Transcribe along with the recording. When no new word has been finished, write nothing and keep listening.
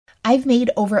I've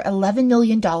made over $11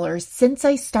 million since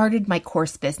I started my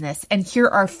course business, and here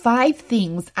are 5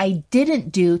 things I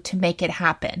didn't do to make it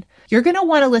happen. You're going to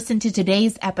want to listen to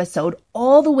today's episode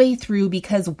all the way through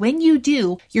because when you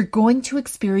do, you're going to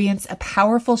experience a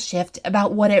powerful shift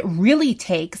about what it really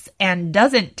takes and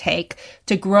doesn't take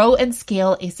to grow and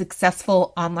scale a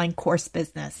successful online course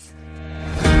business.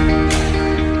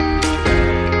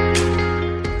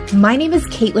 My name is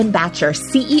Caitlin Batcher,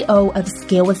 CEO of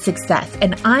Scale with Success,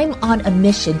 and I'm on a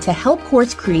mission to help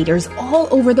course creators all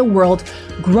over the world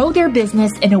grow their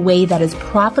business in a way that is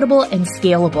profitable and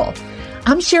scalable.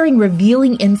 I'm sharing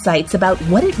revealing insights about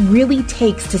what it really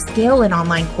takes to scale an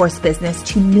online course business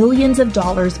to millions of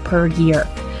dollars per year.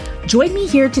 Join me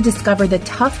here to discover the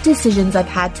tough decisions I've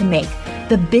had to make,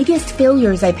 the biggest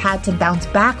failures I've had to bounce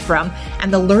back from,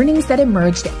 and the learnings that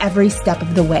emerged every step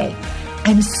of the way.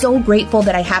 I'm so grateful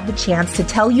that I have the chance to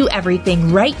tell you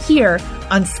everything right here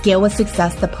on Scale with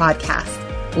Success, the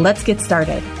podcast. Let's get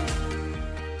started.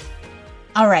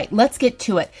 All right, let's get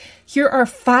to it. Here are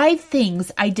 5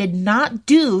 things I did not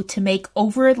do to make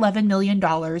over $11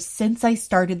 million since I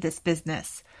started this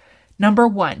business. Number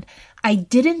 1, I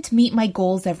didn't meet my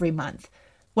goals every month.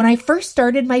 When I first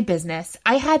started my business,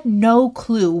 I had no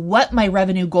clue what my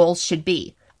revenue goals should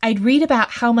be. I'd read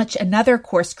about how much another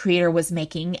course creator was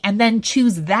making and then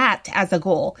choose that as a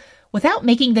goal without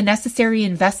making the necessary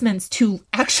investments to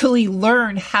actually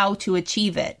learn how to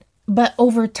achieve it. But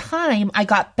over time, I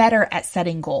got better at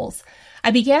setting goals. I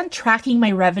began tracking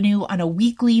my revenue on a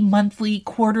weekly, monthly,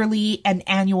 quarterly, and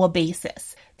annual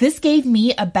basis. This gave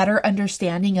me a better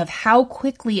understanding of how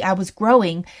quickly I was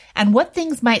growing and what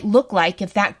things might look like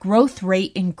if that growth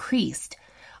rate increased.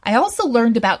 I also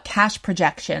learned about cash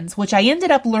projections, which I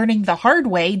ended up learning the hard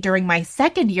way during my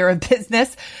second year of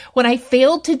business when I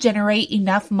failed to generate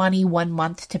enough money one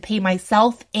month to pay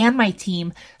myself and my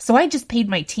team, so I just paid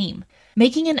my team.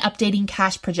 Making and updating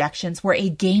cash projections were a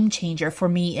game changer for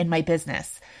me in my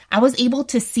business. I was able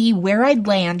to see where I'd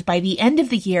land by the end of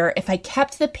the year if I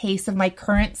kept the pace of my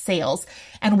current sales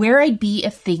and where I'd be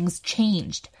if things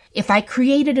changed. If I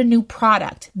created a new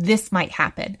product, this might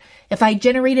happen. If I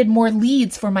generated more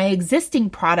leads for my existing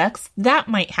products, that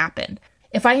might happen.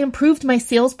 If I improved my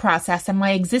sales process on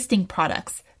my existing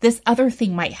products, this other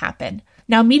thing might happen.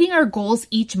 Now, meeting our goals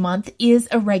each month is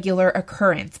a regular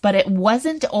occurrence, but it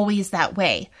wasn't always that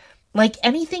way. Like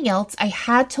anything else, I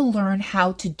had to learn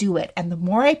how to do it, and the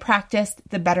more I practiced,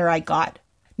 the better I got.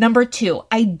 Number 2,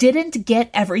 I didn't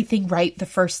get everything right the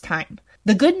first time.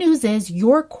 The good news is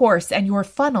your course and your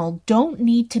funnel don't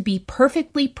need to be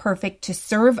perfectly perfect to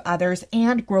serve others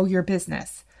and grow your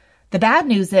business. The bad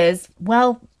news is,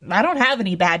 well, I don't have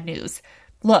any bad news.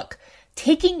 Look,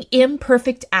 taking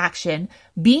imperfect action,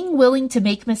 being willing to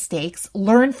make mistakes,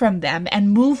 learn from them,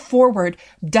 and move forward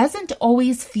doesn't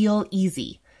always feel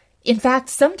easy. In fact,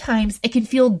 sometimes it can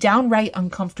feel downright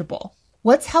uncomfortable.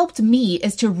 What's helped me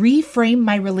is to reframe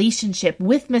my relationship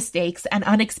with mistakes and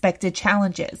unexpected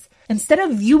challenges. Instead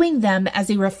of viewing them as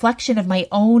a reflection of my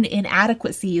own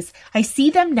inadequacies, I see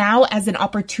them now as an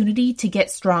opportunity to get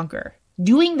stronger.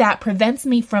 Doing that prevents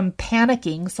me from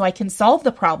panicking so I can solve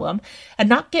the problem and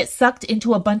not get sucked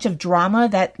into a bunch of drama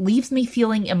that leaves me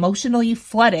feeling emotionally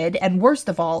flooded and, worst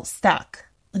of all, stuck.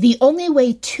 The only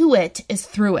way to it is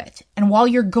through it. And while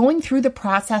you're going through the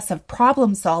process of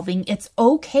problem solving, it's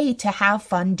okay to have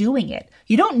fun doing it.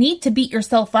 You don't need to beat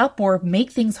yourself up or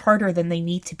make things harder than they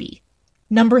need to be.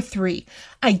 Number 3,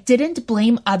 I didn't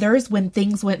blame others when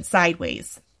things went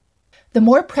sideways. The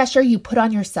more pressure you put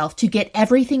on yourself to get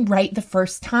everything right the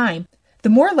first time, the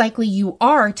more likely you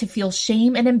are to feel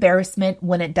shame and embarrassment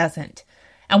when it doesn't.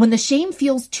 And when the shame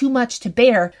feels too much to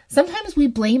bear, sometimes we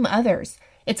blame others.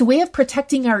 It's a way of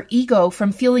protecting our ego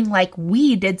from feeling like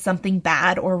we did something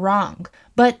bad or wrong.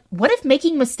 But what if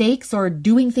making mistakes or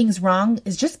doing things wrong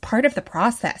is just part of the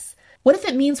process? What if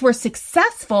it means we're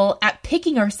successful at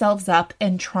picking ourselves up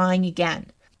and trying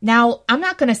again? Now, I'm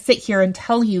not going to sit here and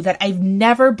tell you that I've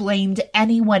never blamed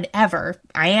anyone ever.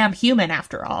 I am human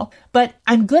after all. But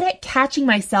I'm good at catching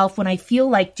myself when I feel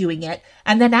like doing it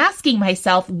and then asking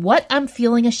myself what I'm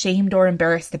feeling ashamed or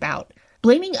embarrassed about.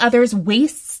 Blaming others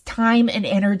wastes time and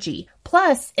energy.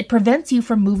 Plus, it prevents you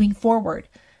from moving forward.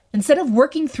 Instead of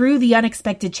working through the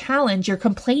unexpected challenge, you're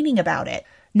complaining about it.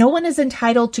 No one is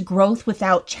entitled to growth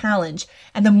without challenge,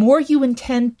 and the more you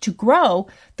intend to grow,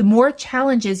 the more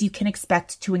challenges you can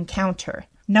expect to encounter.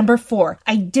 Number 4,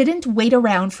 I didn't wait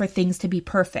around for things to be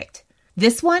perfect.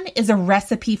 This one is a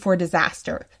recipe for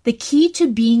disaster. The key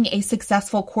to being a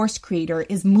successful course creator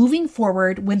is moving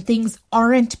forward when things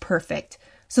aren't perfect.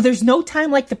 So there's no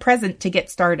time like the present to get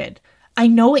started. I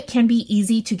know it can be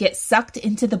easy to get sucked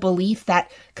into the belief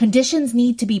that conditions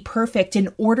need to be perfect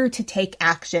in order to take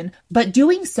action, but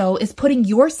doing so is putting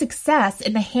your success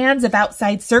in the hands of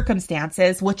outside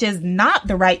circumstances, which is not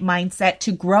the right mindset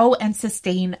to grow and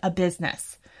sustain a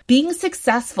business. Being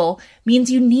successful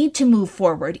means you need to move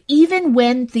forward, even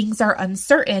when things are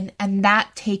uncertain, and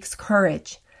that takes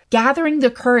courage. Gathering the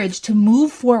courage to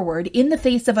move forward in the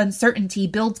face of uncertainty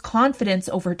builds confidence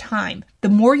over time. The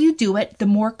more you do it, the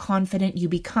more confident you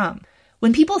become.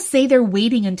 When people say they're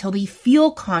waiting until they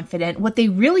feel confident, what they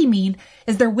really mean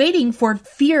is they're waiting for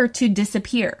fear to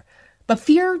disappear. But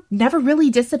fear never really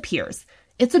disappears.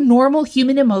 It's a normal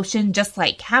human emotion just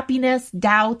like happiness,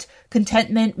 doubt,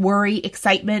 contentment, worry,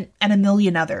 excitement, and a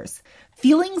million others.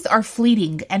 Feelings are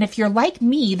fleeting, and if you're like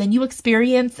me, then you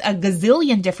experience a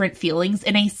gazillion different feelings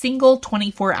in a single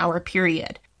 24-hour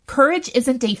period. Courage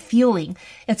isn't a feeling.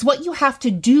 It's what you have to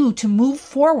do to move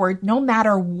forward no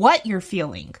matter what you're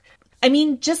feeling. I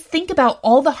mean, just think about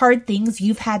all the hard things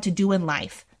you've had to do in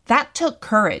life. That took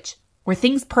courage. Were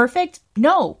things perfect?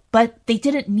 No, but they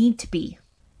didn't need to be.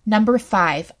 Number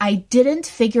 5, I didn't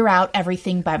figure out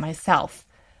everything by myself.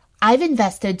 I've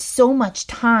invested so much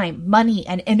time, money,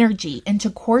 and energy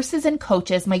into courses and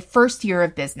coaches my first year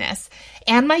of business,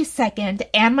 and my second,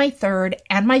 and my third,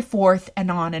 and my fourth,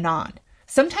 and on and on.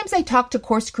 Sometimes I talk to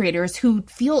course creators who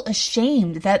feel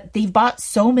ashamed that they've bought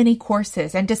so many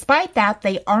courses, and despite that,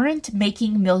 they aren't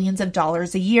making millions of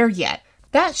dollars a year yet.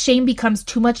 That shame becomes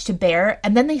too much to bear,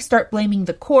 and then they start blaming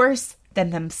the course,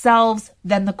 then themselves,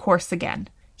 then the course again.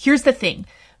 Here's the thing.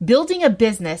 Building a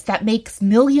business that makes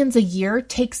millions a year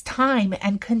takes time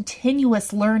and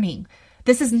continuous learning.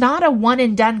 This is not a one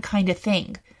and done kind of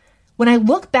thing. When I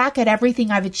look back at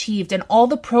everything I've achieved and all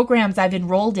the programs I've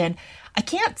enrolled in, I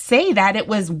can't say that it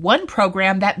was one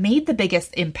program that made the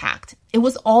biggest impact. It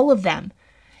was all of them.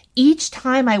 Each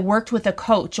time I worked with a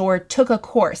coach or took a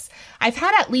course, I've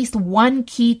had at least one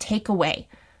key takeaway.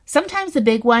 Sometimes a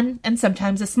big one and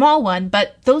sometimes a small one,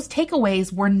 but those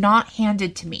takeaways were not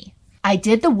handed to me. I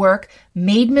did the work,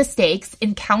 made mistakes,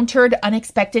 encountered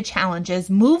unexpected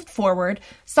challenges, moved forward,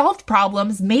 solved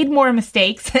problems, made more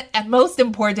mistakes, and most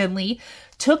importantly,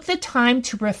 took the time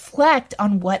to reflect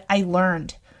on what I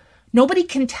learned. Nobody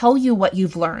can tell you what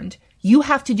you've learned. You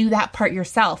have to do that part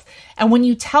yourself. And when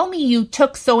you tell me you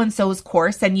took so-and-so's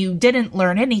course and you didn't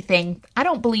learn anything, I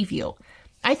don't believe you.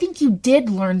 I think you did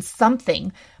learn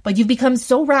something, but you've become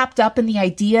so wrapped up in the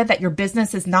idea that your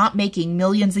business is not making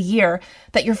millions a year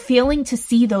that you're failing to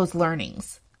see those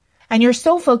learnings. And you're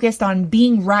so focused on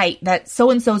being right that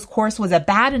so-and-so's course was a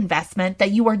bad investment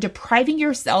that you are depriving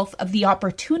yourself of the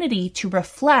opportunity to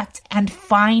reflect and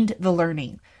find the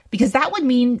learning. Because that would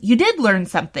mean you did learn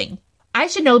something. I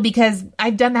should know because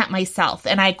I've done that myself,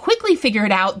 and I quickly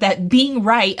figured out that being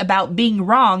right about being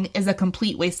wrong is a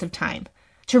complete waste of time.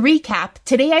 To recap,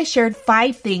 today I shared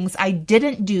 5 things I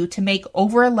didn't do to make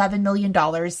over $11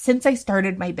 million since I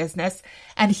started my business,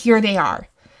 and here they are.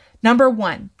 Number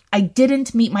 1, I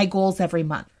didn't meet my goals every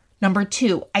month. Number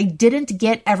 2, I didn't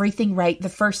get everything right the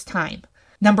first time.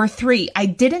 Number 3, I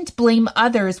didn't blame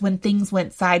others when things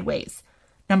went sideways.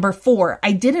 Number 4,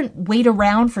 I didn't wait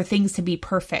around for things to be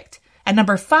perfect. And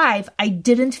number 5, I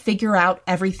didn't figure out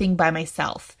everything by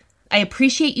myself. I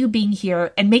appreciate you being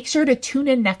here, and make sure to tune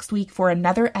in next week for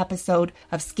another episode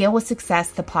of Scale with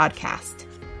Success, the podcast.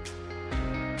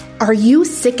 Are you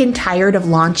sick and tired of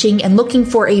launching and looking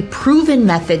for a proven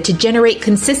method to generate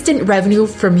consistent revenue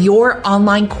from your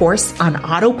online course on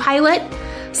autopilot?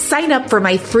 Sign up for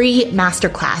my free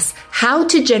masterclass, How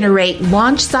to Generate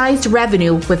Launch-Sized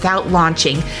Revenue Without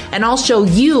Launching, and I'll show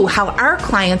you how our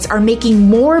clients are making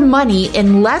more money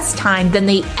in less time than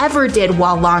they ever did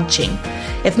while launching.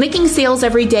 If making sales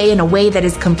every day in a way that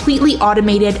is completely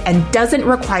automated and doesn't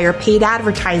require paid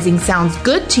advertising sounds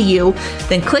good to you,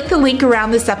 then click the link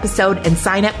around this episode and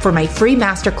sign up for my free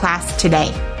masterclass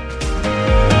today.